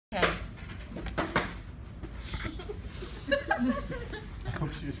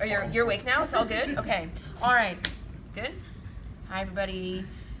Oh, you're awake now? It's all good? Okay. All right. Good? Hi, everybody.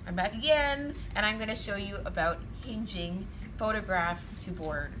 I'm back again, and I'm going to show you about hinging photographs to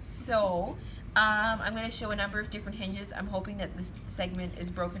board. So, I'm going to show a number of different hinges. I'm hoping that this segment is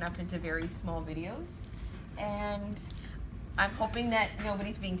broken up into very small videos, and I'm hoping that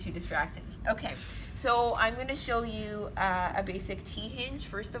nobody's being too distracted. Okay, so I'm going to show you a basic T-hinge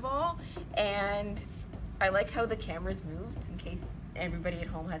first of all, and I like how the camera's moved in case everybody at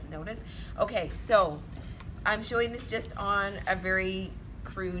home hasn't noticed. Okay, so I'm showing this just on a very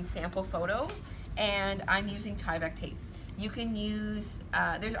crude sample photo, and I'm using Tyvek tape. You can use,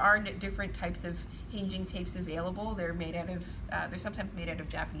 there are different types of hinging tapes available. They're made out of, they're sometimes made out of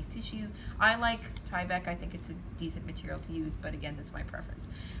Japanese tissue. I like Tyvek. I think it's a decent material to use, but again, that's my preference.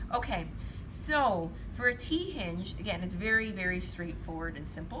 Okay, so for a T-hinge, again, it's very, very straightforward and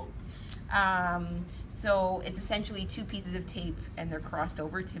simple. So it's essentially two pieces of tape and they're crossed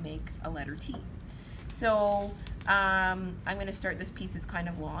over to make a letter T. So I'm going to start, this piece is kind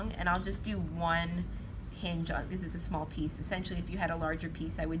of long, and I'll just do one hinge on, this is a small piece. Essentially, if you had a larger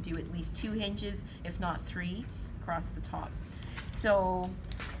piece, I would do at least 2 hinges, if not 3, across the top. So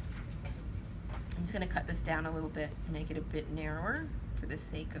I'm just going to cut this down a little bit, make it a bit narrower for the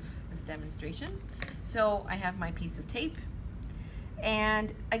sake of this demonstration. So I have my piece of tape,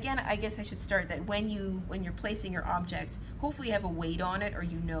 and again, I guess I should start that when you're placing your object, hopefully you have a weight on it, or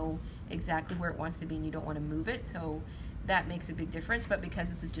you know exactly where it wants to be and you don't want to move it. So that makes a big difference, but because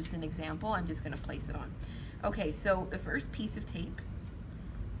this is just an example, I'm just going to place it on. Okay, so the first piece of tape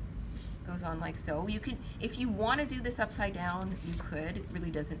goes on like so. You can, if you want to do this upside down, you could. It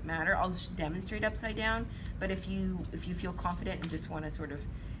really doesn't matter. I'll just demonstrate upside down, but if you feel confident and just want to sort of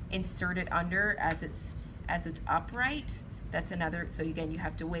insert it under as it's upright, that's another. So again, you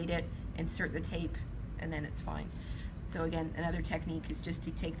have to weight it, insert the tape, and then it's fine. So again, another technique is just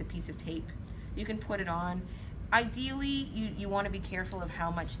to take the piece of tape. You can put it on. Ideally, you want to be careful of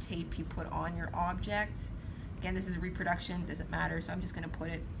how much tape you put on your object. Again, this is a reproduction, doesn't matter, so I'm just going to put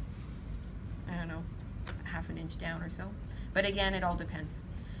it, I don't know, ½ an inch down or so. But again, it all depends.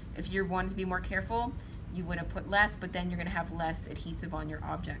 If you want to be more careful, you would have put less, but then you're going to have less adhesive on your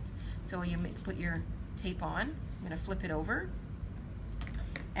object. So you put your tape on. I'm going to flip it over,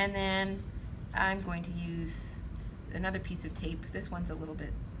 and then I'm going to use another piece of tape. This one's a little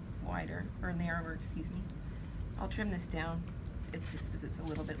bit wider, or narrower, excuse me. I'll trim this down. It's just because it's a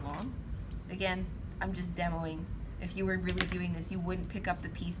little bit long. Again, I'm just demoing. If you were really doing this, you wouldn't pick up the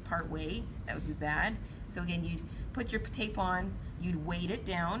piece part way. That would be bad. So again, you'd put your tape on, you'd weight it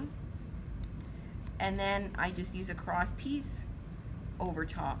down, and then I just use a cross piece over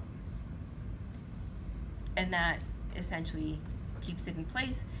top. And that essentially keeps it in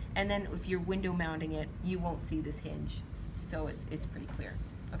place. And then if you're window mounting it, you won't see this hinge. So it's pretty clear,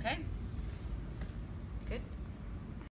 okay?